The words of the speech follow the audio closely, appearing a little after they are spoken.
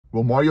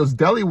Will Mario's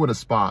Deli win a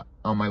spot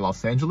on my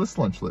Los Angeles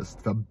lunch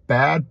list? The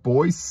Bad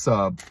Boy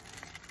Sub.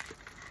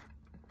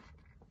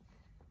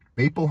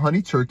 Maple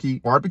honey turkey,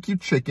 barbecue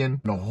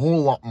chicken, and a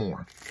whole lot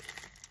more.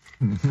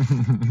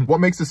 What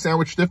makes a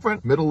sandwich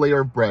different? Middle layer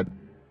of bread.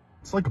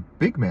 It's like a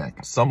Big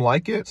Mac. Some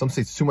like it. Some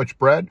say it's too much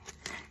bread.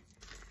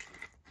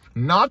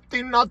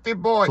 Naughty, naughty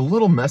boy. It's a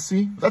little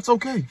messy, but that's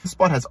okay. This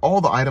spot has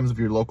all the items of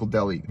your local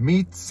deli.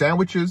 Meat,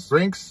 sandwiches,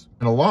 drinks,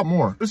 and a lot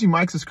more. Jersey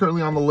Mike's is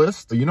currently on the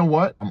list, but you know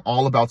what? I'm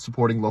all about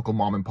supporting local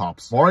mom and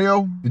pops.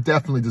 Mario, you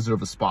definitely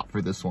deserve a spot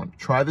for this one.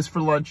 Try this for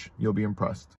lunch. You'll be impressed.